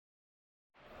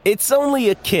It's only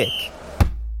a kick,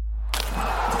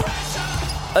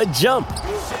 a jump,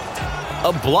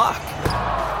 a block.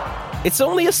 It's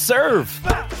only a serve.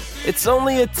 It's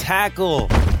only a tackle,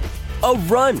 a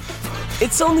run.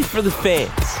 It's only for the fans.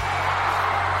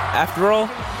 After all,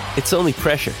 it's only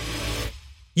pressure.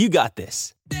 You got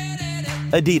this.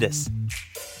 Adidas.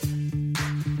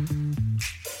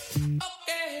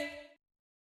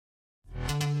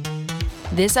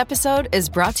 This episode is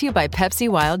brought to you by Pepsi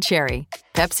Wild Cherry.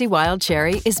 Pepsi Wild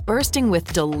Cherry is bursting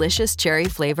with delicious cherry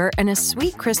flavor and a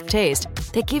sweet, crisp taste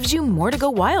that gives you more to go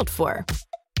wild for.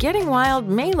 Getting wild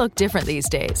may look different these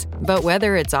days, but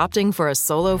whether it's opting for a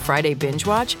solo Friday binge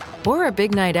watch or a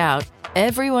big night out,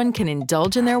 everyone can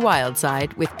indulge in their wild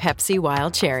side with Pepsi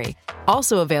Wild Cherry.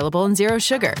 Also available in Zero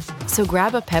Sugar. So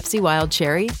grab a Pepsi Wild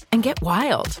Cherry and get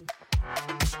wild.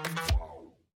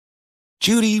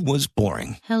 Judy was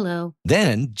boring. Hello.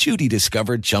 Then Judy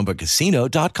discovered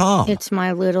ChumbaCasino.com. It's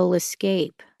my little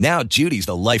escape. Now Judy's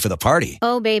the life of the party.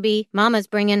 Oh, baby, mama's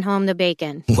bringing home the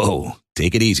bacon. Whoa,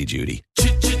 take it easy, Judy.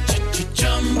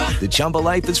 The Chumba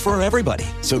life is for everybody.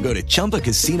 So go to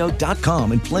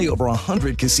ChumbaCasino.com and play over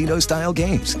 100 casino-style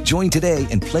games. Join today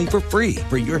and play for free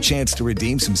for your chance to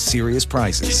redeem some serious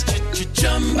prizes.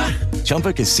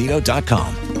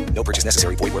 ChumbaCasino.com. No purchase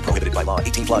necessary. Void where prohibited by law.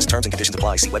 18 plus terms and conditions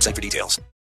apply. See website for details.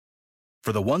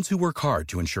 For the ones who work hard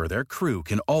to ensure their crew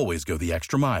can always go the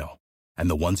extra mile, and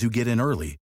the ones who get in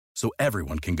early so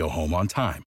everyone can go home on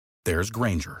time, there's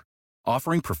Grainger,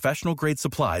 offering professional-grade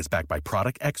supplies backed by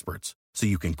product experts so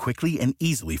you can quickly and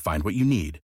easily find what you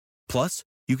need. Plus,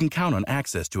 you can count on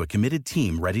access to a committed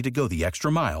team ready to go the extra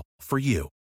mile for you.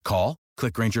 Call,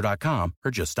 click Grainger.com,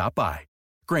 or just stop by.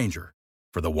 Grainger,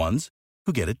 for the ones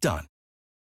who get it done.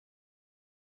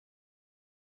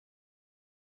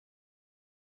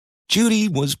 Judy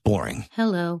was boring.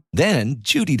 Hello. Then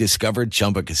Judy discovered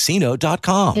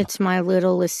ChumbaCasino.com. It's my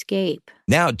little escape.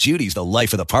 Now Judy's the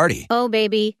life of the party. Oh,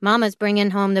 baby, mama's bringing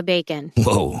home the bacon.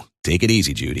 Whoa, take it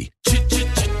easy, Judy.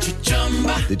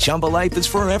 The Chumba life is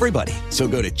for everybody. So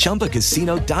go to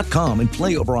ChumbaCasino.com and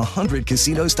play over 100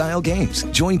 casino-style games.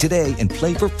 Join today and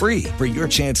play for free for your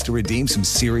chance to redeem some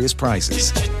serious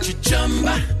prizes.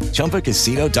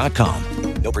 ChumbaCasino.com.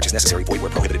 No purchase necessary. Void where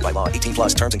prohibited by law. 18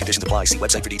 plus terms and conditions apply. See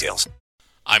website for details.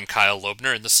 I'm Kyle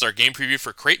Loebner, and this is our game preview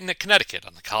for Creighton at Connecticut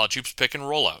on the College Hoops Pick and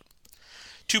Rollout.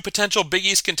 Two potential Big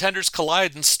East contenders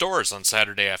collide in Storrs on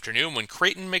Saturday afternoon when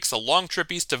Creighton makes a long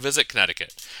trip east to visit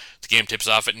Connecticut. The game tips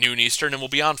off at noon Eastern and will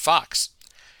be on Fox.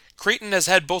 Creighton has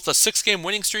had both a 6-game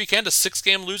winning streak and a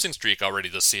 6-game losing streak already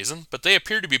this season, but they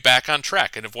appear to be back on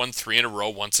track and have won 3 in a row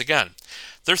once again.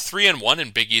 They're 3-1 in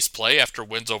Big East play after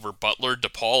wins over Butler,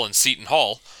 DePaul, and Seton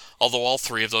Hall, although all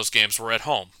 3 of those games were at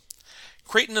home.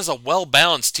 Creighton is a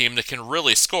well-balanced team that can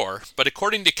really score, but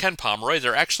according to Ken Pomeroy,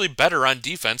 they're actually better on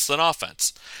defense than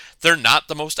offense. They're not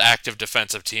the most active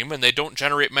defensive team, and they don't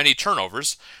generate many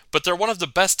turnovers, but they're one of the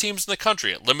best teams in the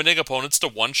country at limiting opponents to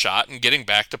one shot and getting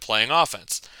back to playing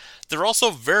offense. They're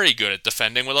also very good at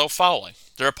defending without fouling.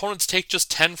 Their opponents take just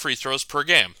 10 free throws per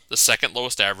game, the second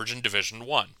lowest average in Division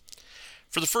I.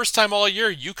 For the first time all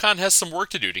year, UConn has some work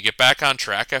to do to get back on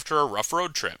track after a rough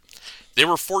road trip. They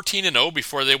were 14-0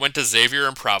 before they went to Xavier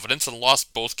and Providence and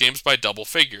lost both games by double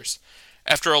figures.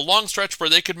 After a long stretch where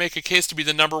they could make a case to be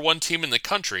the number 1 team in the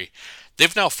country,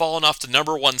 they've now fallen off the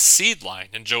number 1 seed line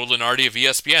in Joe Lunardi of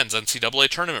ESPN's NCAA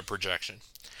tournament projection.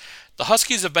 The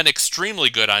Huskies have been extremely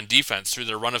good on defense through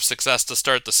their run of success to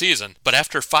start the season, but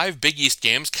after 5 Big East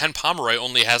games, Ken Pomeroy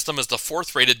only has them as the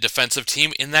 4th-rated defensive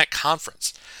team in that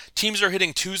conference. Teams are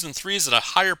hitting 2s and 3s at a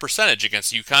higher percentage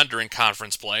against UConn during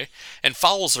conference play, and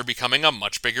fouls are becoming a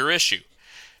much bigger issue.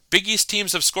 Big East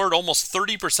teams have scored almost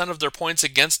 30% of their points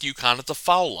against UConn at the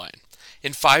foul line.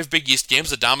 In 5 Big East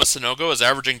games, Adama Sanogo is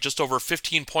averaging just over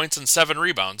 15 points and 7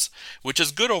 rebounds, which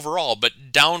is good overall,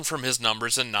 but down from his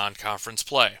numbers in non-conference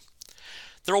play.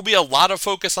 There will be a lot of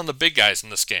focus on the big guys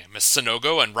in this game, as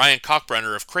Sanogo and Ryan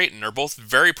Kalkbrenner of Creighton are both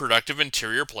very productive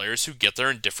interior players who get there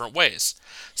in different ways.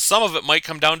 Some of it might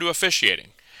come down to officiating.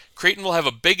 Creighton will have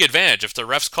a big advantage if the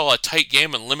refs call a tight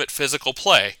game and limit physical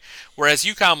play, whereas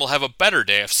UConn will have a better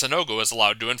day if Sanogo is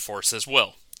allowed to enforce his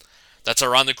will. That's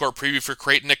our on-the-court preview for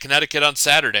Creighton at Connecticut on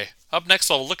Saturday. Up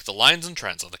next, I'll look at the lines and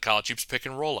trends on the College Hoops Pick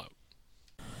and Rollout.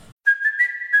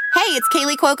 Hey, it's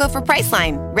Kaylee Cuoco for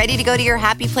Priceline. Ready to go to your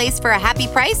happy place for a happy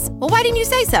price? Well, why didn't you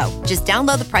say so? Just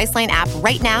download the Priceline app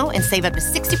right now and save up to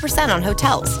 60% on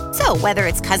hotels. So whether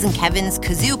it's Cousin Kevin's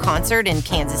Kazoo Concert in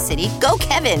Kansas City, go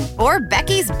Kevin, or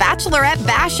Becky's Bachelorette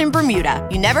Bash in Bermuda,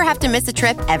 you never have to miss a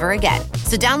trip ever again.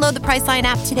 So download the Priceline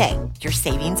app today. Your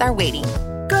savings are waiting.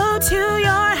 Go to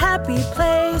your happy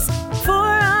place for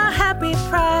a happy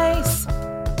price.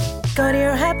 Go to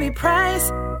your happy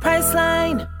price,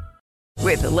 Priceline.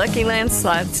 With the Lucky Land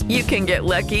Slots, you can get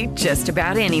lucky just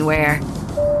about anywhere.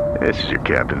 This is your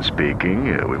captain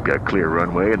speaking. We've got clear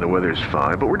runway and the weather's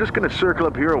fine, but we're just going to circle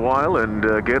up here a while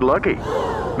and get lucky.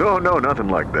 No, nothing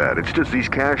like that. It's just these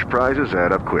cash prizes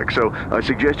add up quick. So I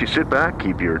suggest you sit back,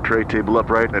 keep your tray table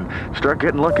upright, and start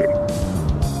getting lucky.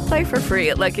 Play for free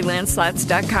at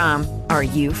LuckyLandSlots.com. Are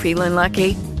you feeling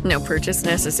lucky? No purchase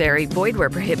necessary. Void where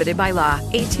prohibited by law.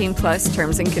 18+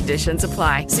 terms and conditions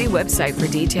apply. See website for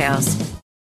details.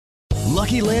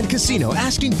 Lucky Land Casino,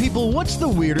 asking people, what's the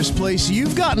weirdest place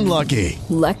you've gotten lucky?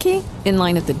 Lucky? In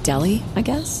line at the deli, I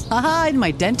guess? Aha, in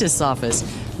my dentist's office.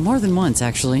 More than once,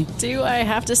 actually. Do I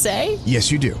have to say?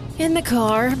 Yes, you do. In the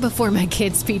car before my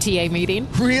kids' PTA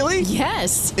meeting. Really?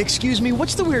 Yes. Excuse me,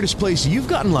 what's the weirdest place you've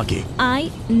gotten lucky?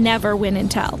 I never win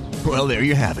and tell. Well, there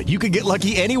you have it. You can get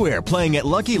lucky anywhere, playing at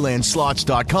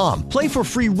LuckyLandSlots.com. Play for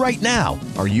free right now.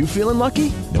 Are you feeling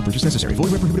lucky? No purchase necessary.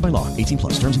 Void where prohibited by law. 18+.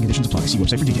 Terms and conditions apply. See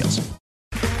website for details.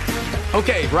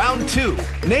 Okay, round two.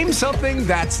 Name something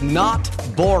that's not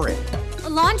boring. A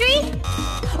laundry?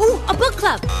 Ooh, a book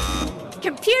club.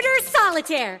 Computer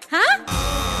solitaire, huh?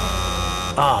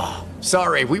 Ah,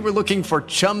 sorry, we were looking for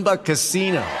Chumba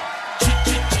Casino.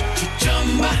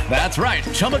 That's right,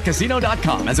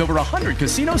 ChumbaCasino.com has over 100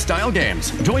 casino-style games.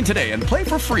 Join today and play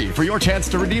for free for your chance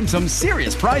to redeem some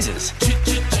serious prizes.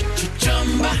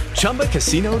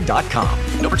 ChumbaCasino.com.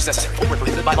 No purchase necessary. Void where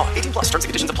prohibited by law. 18+. Terms and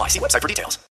conditions apply. See website for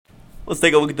details. Let's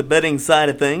take a look at the betting side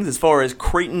of things as far as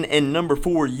Creighton and number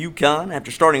 4 UConn.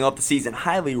 After starting off the season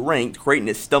highly ranked, Creighton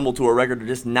has stumbled to a record of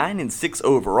just 9-6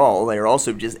 overall. They are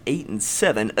also just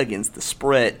 8-7 against the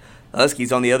spread. The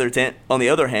Huskies, on the other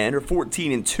hand, are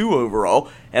 14-2 overall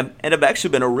and have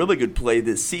actually been a really good play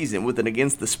this season with an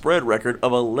against the spread record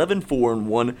of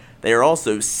 11-4-1. They are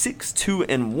also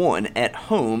 6-2-1 at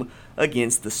home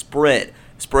against the spread.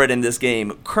 Spread in this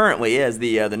game currently, as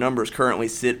the numbers currently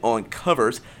sit on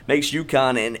covers, makes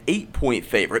UConn an 8-point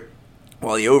favorite,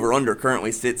 while the over-under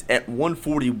currently sits at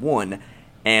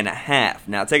 141.5.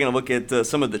 Now, taking a look at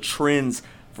some of the trends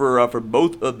for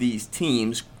both of these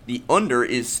teams, the under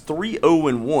is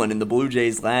 3-0-1 in the Blue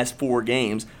Jays' last 4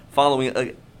 games, following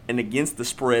an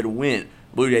against-the-spread win.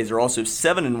 Blue Jays are also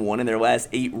 7-1 in their last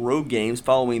 8 road games,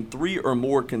 following 3 or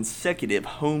more consecutive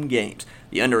home games.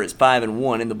 The under is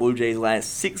 5-1 in the Blue Jays'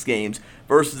 last 6 games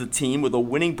versus a team with a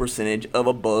winning percentage of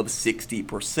above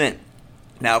 60%.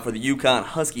 Now for the UConn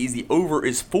Huskies, the over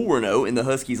is 4-0 in the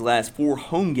Huskies' last 4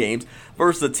 home games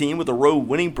versus a team with a road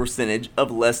winning percentage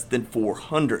of less than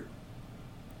 .400.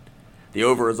 The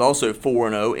over is also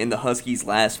 4-0 in the Huskies'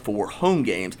 last 4 home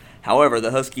games. However,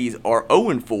 the Huskies are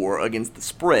 0-4 against the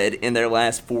spread in their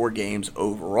last 4 games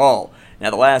overall. Now,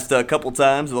 the last couple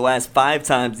times, the last 5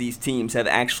 times these teams have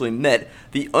actually met,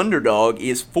 the underdog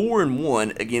is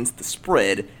 4-1 against the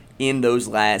spread in those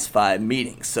last 5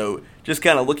 meetings. So, just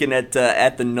kind of looking at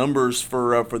the numbers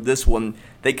for this one,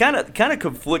 they kind of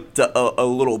conflict a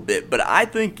little bit. But I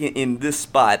think in this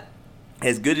spot,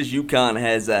 as good as UConn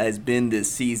has been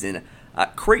this season,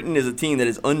 Creighton is a team that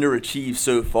has underachieved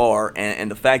so far,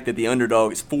 and the fact that the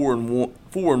underdog is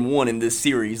 4-1 in this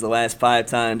series, the last 5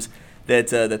 times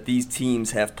that these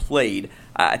teams have played,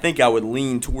 I think I would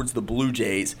lean towards the Blue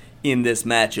Jays in this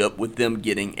matchup with them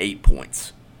getting 8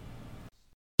 points.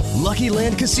 Lucky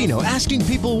Land Casino, asking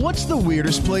people, what's the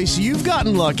weirdest place you've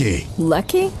gotten lucky?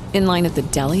 Lucky? In line at the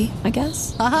deli, I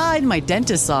guess? Aha, in my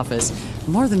dentist's office.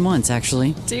 More than once,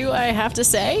 actually. Do I have to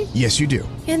say? Yes, you do.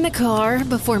 In the car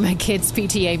before my kids'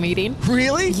 PTA meeting.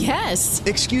 Really? Yes.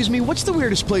 Excuse me, what's the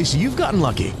weirdest place you've gotten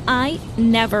lucky? I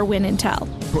never win and tell.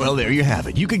 Well, there you have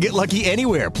it. You can get lucky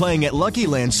anywhere, playing at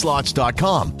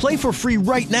LuckyLandSlots.com. Play for free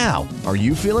right now. Are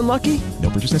you feeling lucky? No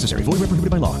purchase necessary. Void where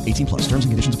prohibited by law. 18+. Terms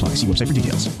and conditions apply. See website for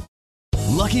details.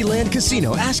 Lucky Land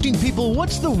Casino, asking people,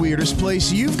 what's the weirdest place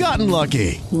you've gotten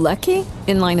lucky? Lucky?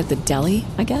 In line at the deli,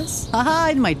 I guess?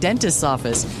 Aha, in my dentist's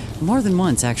office. More than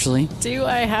once, actually. Do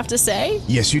I have to say?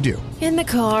 Yes, you do. In the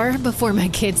car before my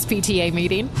kids' PTA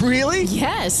meeting. Really?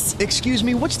 Yes. Excuse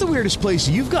me, what's the weirdest place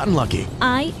you've gotten lucky?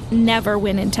 I never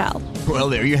win and tell. Well,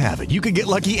 there you have it. You can get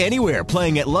lucky anywhere,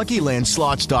 playing at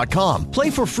LuckyLandSlots.com.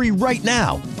 Play for free right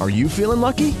now. Are you feeling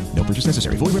lucky? No purchase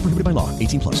necessary. Void where prohibited by law.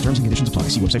 18+. Terms and conditions apply.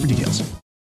 See website for details.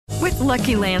 With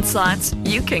Lucky Land Slots,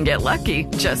 you can get lucky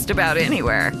just about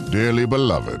anywhere. Dearly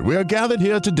beloved, we are gathered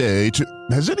here today to...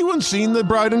 Has anyone seen the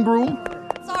bride and groom?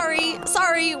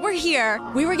 Sorry, we're here.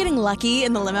 We were getting lucky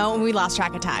in the limo and we lost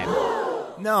track of time.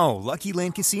 No, Lucky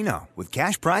Land Casino, with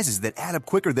cash prizes that add up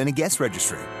quicker than a guest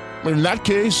registry. In that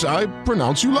case, I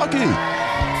pronounce you lucky.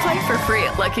 Play for free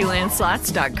at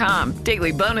LuckyLandSlots.com.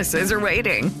 Daily bonuses are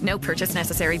waiting. No purchase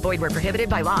necessary. Void where prohibited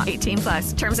by law. 18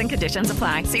 plus. Terms and conditions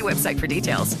apply. See website for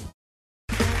details.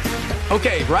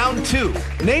 Okay, round two.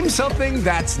 Name something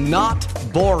that's not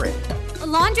boring. A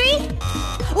laundry?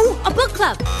 Ooh, a book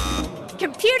club.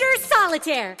 Computer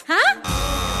solitaire, huh?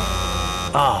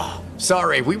 Ah,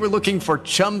 sorry. We were looking for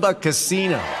Chumba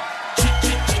Casino.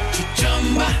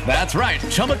 That's right.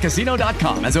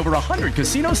 ChumbaCasino.com has over 100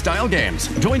 casino-style games.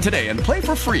 Join today and play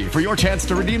for free for your chance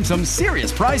to redeem some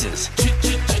serious prizes.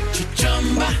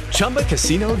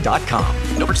 ChumbaCasino.com.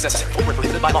 No purchase necessary. Void where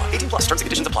prohibited by law. 18 plus. Terms and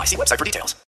conditions apply. See website for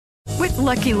details. With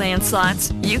Lucky Land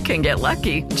Slots, you can get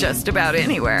lucky just about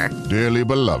anywhere. Dearly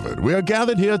beloved, we are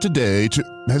gathered here today to...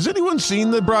 Has anyone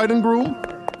seen the bride and groom?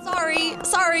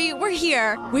 Sorry, we're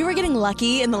here. We were getting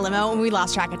lucky in the limo and we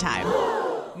lost track of time.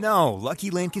 No,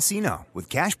 Lucky Land Casino, with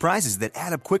cash prizes that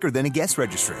add up quicker than a guest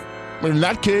registry. In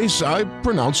that case, I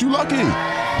pronounce you lucky.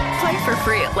 Play for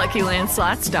free at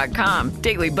LuckyLandSlots.com.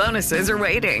 Daily bonuses are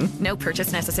waiting. No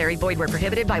purchase necessary. Void where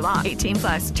prohibited by law. 18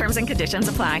 plus. Terms and conditions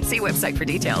apply. See website for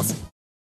details.